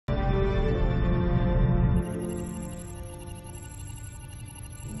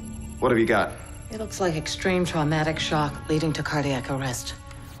What have you got? It looks like extreme traumatic shock leading to cardiac arrest.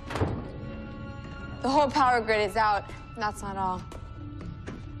 The whole power grid is out. That's not all.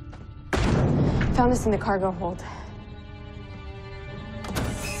 Found this in the cargo hold.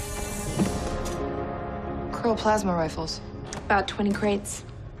 Krill plasma rifles. About 20 crates.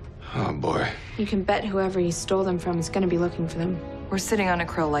 Oh, boy. You can bet whoever you stole them from is going to be looking for them. We're sitting on a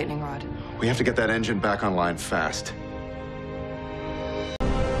Krill lightning rod. We have to get that engine back online fast.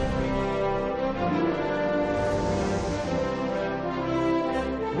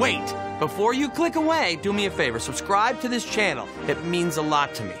 Wait, before you click away, do me a favor, subscribe to this channel. It means a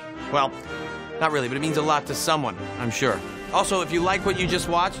lot to me. Well, not really, but it means a lot to someone, I'm sure. Also, if you like what you just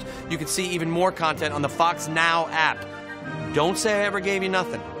watched, you can see even more content on the Fox Now app. Don't say I ever gave you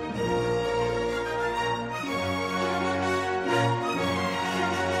nothing.